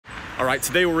All right,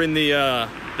 today we're in the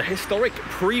historic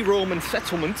pre-Roman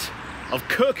settlement of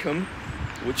Kirkham,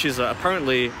 which is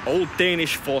apparently Old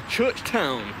Danish for church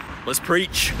town. Let's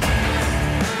preach. You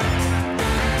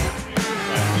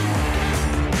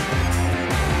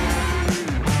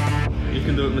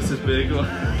can do it, Mrs. Big.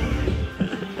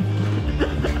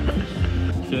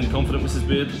 Feeling confident, Mrs.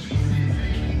 Beard?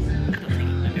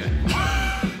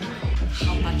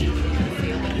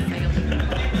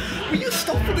 Will you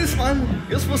stop with this, man?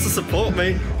 You're supposed to support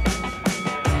me.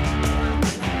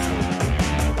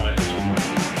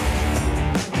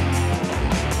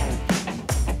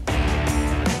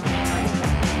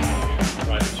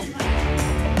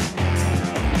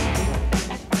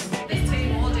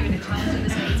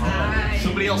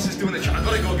 Somebody else is doing the chat. I've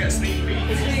got to go get a sneak peek.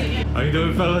 How you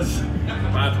doing, fellas?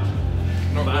 Not bad.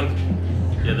 Not bad.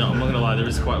 Yeah, I'm not gonna lie, there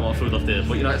is quite a lot of food left here,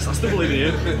 but you know, I still believe in you.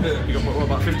 You got what,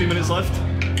 about 15 minutes left?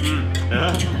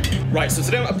 Yeah. Right, so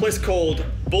today I'm at a place called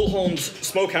BULLHORN'S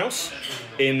Smokehouse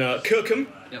in Kirkham,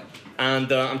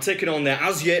 and I'm taking on their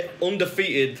as yet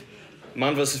undefeated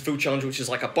Man vs Food Challenge, which is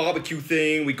like a barbecue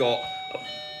thing. We got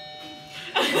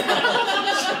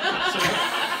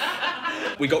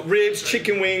ribs,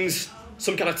 chicken wings,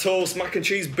 some kind of toast, mac and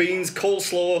cheese, beans,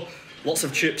 coleslaw, lots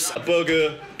of chips, a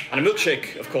burger, and a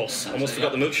milkshake, of course. Almost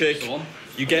forgot the milkshake.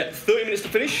 You get 30 minutes to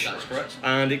finish. That's correct.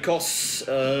 And it costs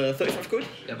 35 quid.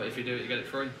 Yeah, but if you do it, you get it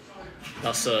free.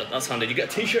 That's handy. Do you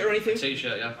get a t-shirt or anything?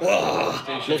 T-shirt, yeah. Wow,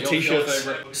 love t-shirts.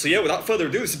 So yeah, without further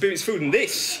ado, this is BeardMeatsFood, and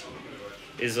this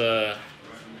is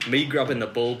me grabbing the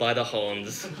bull by the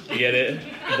horns. You get it?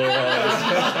 Bull horns.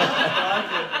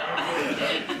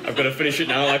 I've got to finish it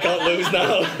now. I can't lose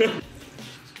now.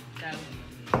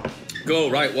 Go,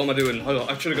 right, what am I doing? Hold on,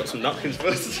 I should have got some napkins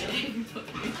first.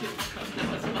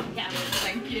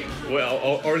 Thank you.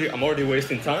 Well, I'm already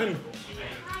wasting time.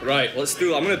 Right, let's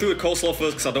do it. I'm going to do the coleslaw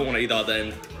first because I don't want to eat that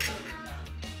then.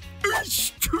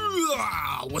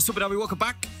 What's up, everybody? Welcome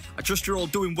back. I trust you're all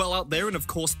doing well out there, and of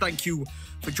course, thank you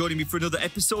for joining me for another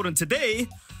episode. And today,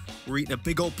 we're eating a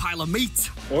big old pile of meat.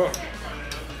 Oh,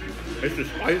 this is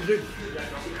spicy.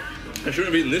 I shouldn't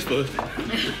have eaten this first.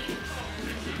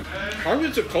 How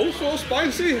is the coleslaw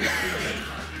spicy?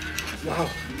 Wow.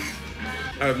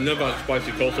 I have never had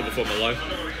spicy coleslaw before in my life.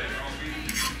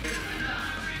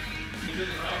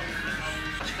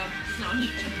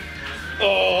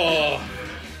 Oh!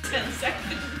 10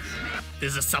 seconds.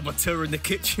 There's a saboteur in the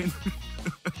kitchen.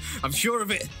 I'm sure of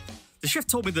it. The chef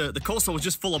told me the coleslaw was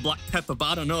just full of black pepper, but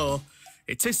I don't know.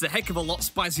 It tastes a heck of a lot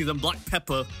spicier than black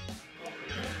pepper.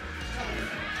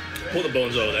 Put the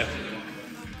bones over there.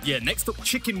 Yeah, next up,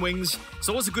 chicken wings. It's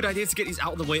always a good idea to get these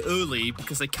out of the way early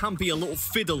because they can be a little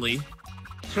fiddly.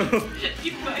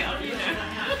 You play out, you know.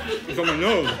 It's on my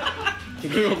nose.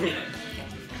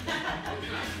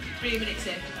 3 minutes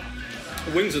in.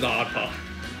 The wings are the hard part.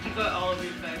 I've got all of you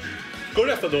first. Good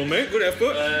effort though, mate. Good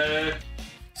effort.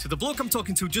 So the bloke I'm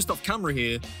talking to just off camera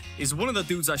here is one of the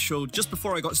dudes I showed just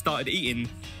before I got started eating.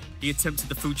 He attempted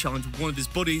the food challenge with one of his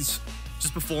buddies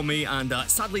just before me, and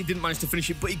sadly didn't manage to finish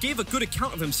it, but he gave a good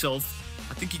account of himself.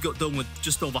 I think he got done with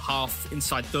just over half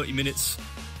inside 30 minutes.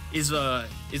 His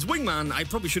wingman, I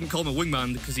probably shouldn't call him a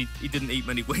wingman because he didn't eat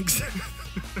many wings.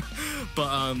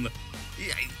 But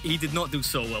he did not do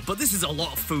so well. But this is a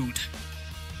lot of food.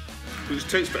 It just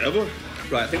takes forever.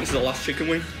 Right, I think this is the last chicken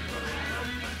wing.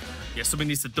 Yeah, somebody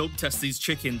needs to dope test these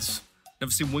chickens.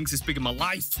 Never seen wings this big in my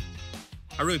life.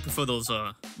 I really prefer those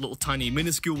little tiny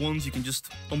minuscule ones. You can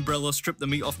just umbrella strip the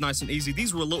meat off nice and easy.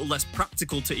 These were a little less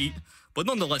practical to eat, but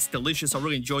nonetheless delicious. I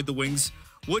really enjoyed the wings.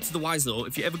 Word to the wise though,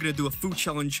 if you're ever going to do a food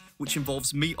challenge which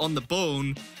involves meat on the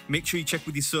bone, make sure you check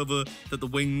with your server that the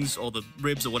wings or the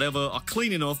ribs or whatever are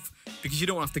clean enough, because you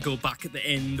don't have to go back at the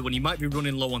end when you might be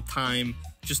running low on time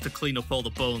just to clean up all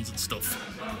the bones and stuff.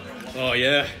 Oh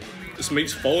yeah, this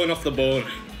meat's falling off the bone.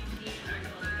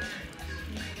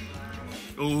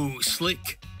 Oh,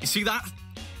 slick. You see that?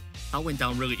 That went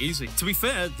down really easy. To be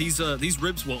fair, these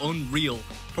ribs were unreal.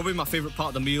 Probably my favorite part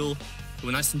of the meal. They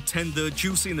were nice and tender,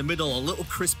 juicy in the middle, a little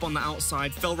crisp on the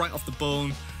outside, fell right off the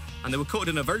bone, and they were coated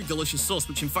in a very delicious sauce,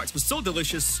 which in fact was so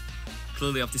delicious,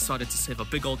 clearly I've decided to save a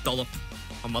big old dollop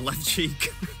on my left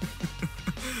cheek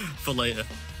for later.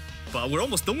 But we're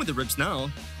almost done with the ribs now.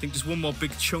 I think just one more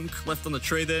big chunk left on the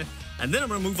tray there. And then I'm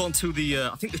gonna move on to the,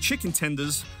 I think the chicken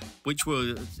tenders, which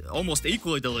were almost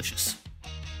equally delicious.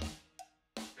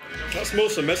 That's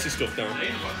most of the messy stuff now.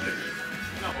 Yeah,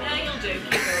 you'll do.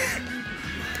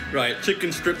 Right,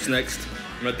 chicken strips next.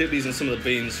 I'm gonna dip these in some of the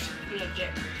beans. Legit.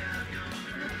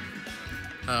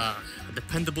 A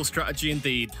dependable strategy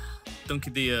indeed.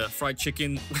 Dunking the fried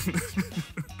chicken.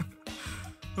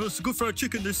 Oh, it's a good fried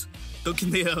chicken, this.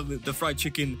 dunking the fried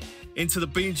chicken into the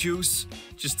bean juice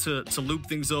just to lube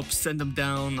things up, send them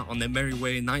down on their merry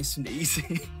way, nice and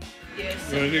easy.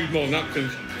 Yes. I need more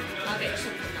napkins. I'll get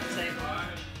something on that table.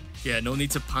 Yeah, no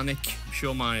need to panic. I'm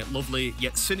sure my lovely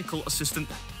yet cynical assistant,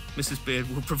 Mrs.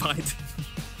 Beard, will provide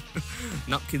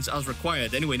napkins as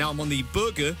required. Anyway, now I'm on the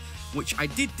burger, which I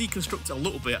did deconstruct a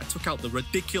little bit. I took out the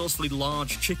ridiculously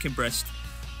large chicken breast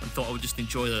and thought I would just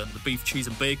enjoy the beef, cheese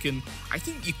and bacon. I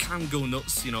think you can go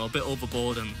nuts, you know, a bit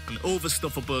overboard and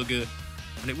overstuff a burger,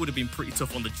 and it would have been pretty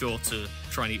tough on the jaw to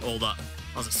try and eat all that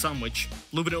as a sandwich.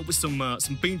 Lubing it up with some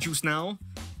bean juice now,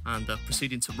 and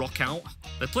proceeding to rock out.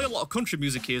 They play a lot of country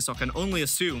music here, so I can only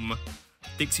assume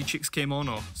Dixie Chicks came on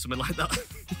or something like that.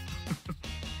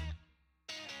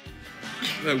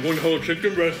 One whole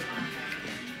chicken breast.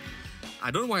 I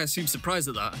don't know why I seem surprised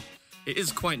at that. It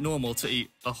is quite normal to eat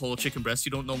a whole chicken breast.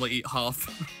 You don't normally eat half.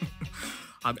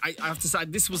 I have to say,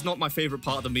 this was not my favourite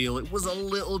part of the meal. It was a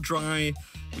little dry,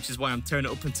 which is why I'm tearing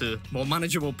it up into more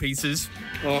manageable pieces.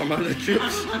 Oh man, the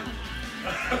chips.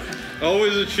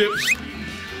 Always the chips.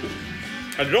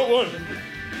 I dropped one.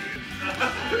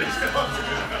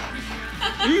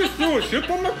 You just threw a chip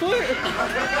on my plate.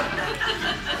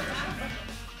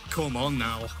 Come on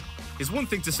now. It's one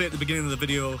thing to say at the beginning of the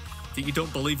video that you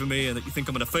don't believe in me and that you think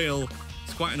I'm going to fail.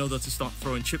 It's quite another to start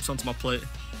throwing chips onto my plate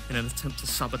in an attempt to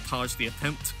sabotage the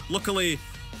attempt. Luckily,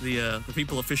 the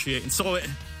people officiating saw it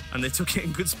and they took it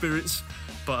in good spirits.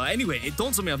 But anyway, it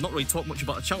dawns on me I've not really talked much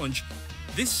about the challenge.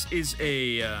 This is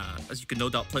a, as you can no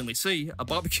doubt plainly see, a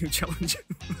barbecue challenge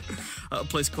at a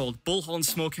place called BULLHORN'S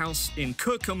Smokehouse in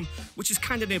Kirkham, which is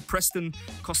kind of near Preston,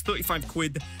 costs 35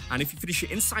 quid, and if you finish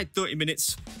it inside 30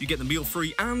 minutes, you get the meal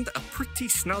free and a pretty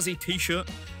snazzy t-shirt.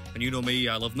 And you know me,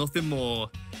 I love nothing more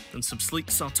than some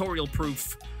sleek sartorial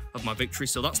proof of my victory,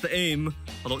 so that's the aim,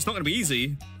 although it's not going to be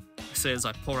easy. I say as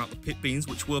I pour out the pit beans,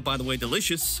 which were, by the way,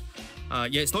 delicious.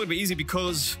 Yeah, it's not going to be easy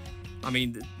because, I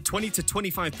mean, 20 to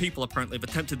 25 people apparently have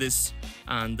attempted this,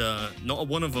 and not a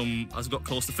one of them has got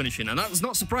close to finishing. And that does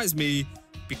not surprise me,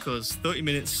 because 30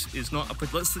 minutes is not,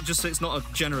 let's just say it's not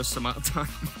a generous amount of time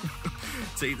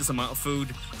to eat this amount of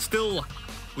food. Still,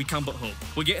 we can but hope.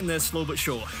 We're getting there slow but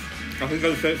sure. I think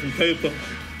I'll take some paper.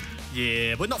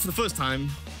 Yeah, but not for the first time.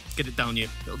 Get it down you,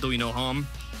 it'll do you no harm.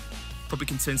 Probably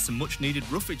contains some much needed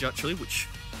roughage actually, which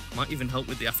might even help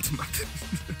with the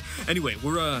aftermath. Anyway,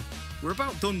 we're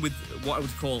about done with what I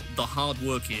would call the hard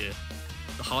work here.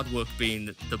 The hard work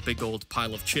being the big old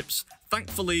pile of chips.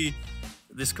 Thankfully,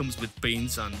 this comes with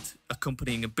beans and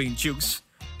accompanying a bean juice,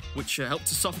 which help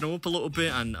to soften them up a little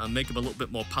bit and make them a little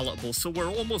bit more palatable. So we're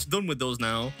almost done with those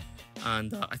now.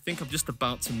 And I think I'm just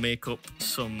about to make up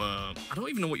some, I don't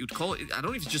even know what you'd call it. I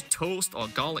don't know if it's just toast or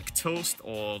garlic toast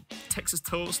or Texas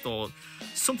toast or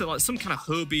something like some kind of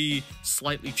herby,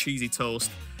 slightly cheesy toast.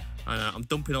 I'm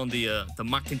dumping on the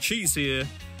mac and cheese here,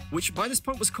 which by this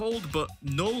point was cold, but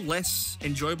no less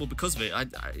enjoyable because of it.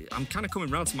 I'm kind of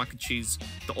coming around to mac and cheese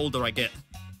the older I get.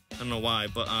 I don't know why,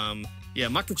 but yeah,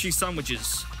 mac and cheese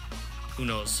sandwiches, who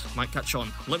knows, might catch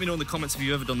on. Let me know in the comments if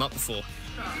you've ever done that before.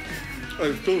 Oh,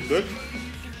 it's still good.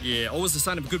 Yeah, always the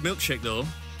sign of a good milkshake though,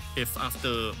 if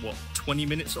after, what, 20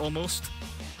 minutes almost,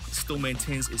 it still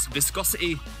maintains its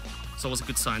viscosity. It's always a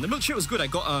good sign. The milkshake was good. I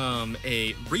got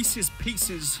a Reese's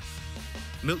Pieces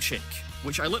milkshake,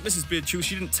 which I let Mrs. Beard choose.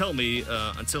 She didn't tell me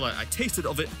until I tasted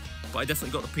of it, but I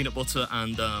definitely got the peanut butter,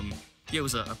 and yeah, it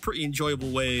was a pretty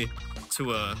enjoyable way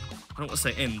to, I don't want to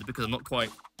say end, because I'm not quite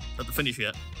at the finish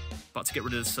yet. About to get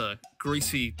rid of this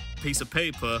greasy piece of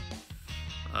paper.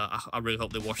 I really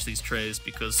hope they wash these trays,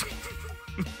 because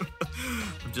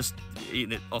I'm just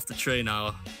eating it off the tray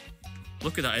now.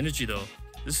 Look at that energy though.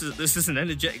 This is an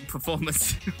energetic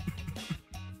performance.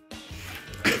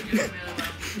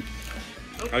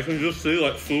 I can just see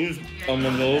like food on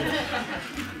my nose.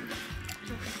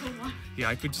 Yeah,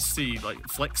 I could just see like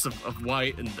flecks of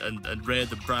white and red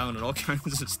and brown and all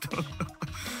kinds of stuff.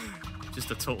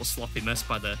 Just a total sloppy mess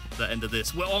by the end of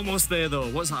this. We're almost there though.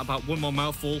 What's that, about one more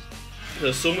mouthful?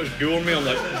 There's so much goo on me, I'm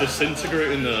like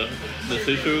disintegrating the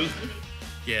tissues.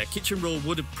 Yeah, kitchen roll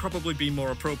would have probably been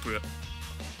more appropriate.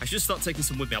 I should start taking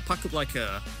some with me. I'll pack up like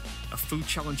a food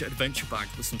challenge adventure bag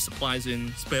with some supplies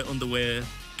in, spare underwear,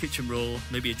 kitchen roll,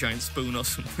 maybe a giant spoon or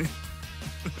something.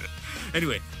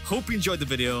 Anyway, hope you enjoyed the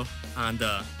video, and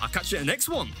I'll catch you in the next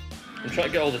one. I'm trying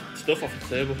to get all the stuff off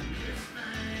the table.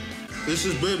 This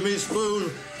is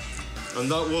BeardMeatsFood, and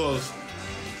that was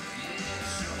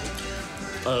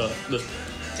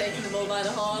taking the bull by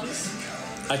the horns.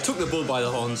 I took the bull by the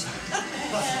horns.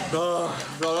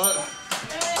 Alright.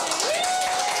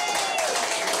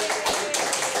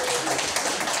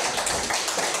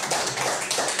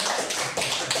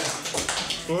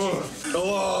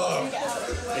 Oh.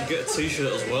 And get a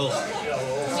t-shirt as well. Can we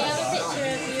have a picture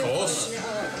of you? Of course.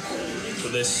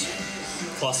 With this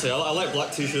classy. I like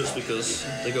black t-shirts because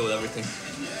they go with everything.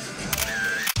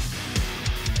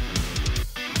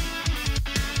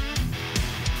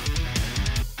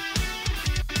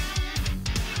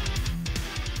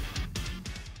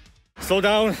 Slow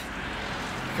down.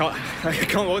 I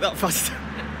can't walk that fast.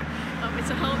 Oh, it's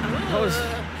a whole...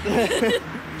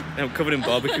 I'm covered in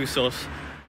barbecue sauce.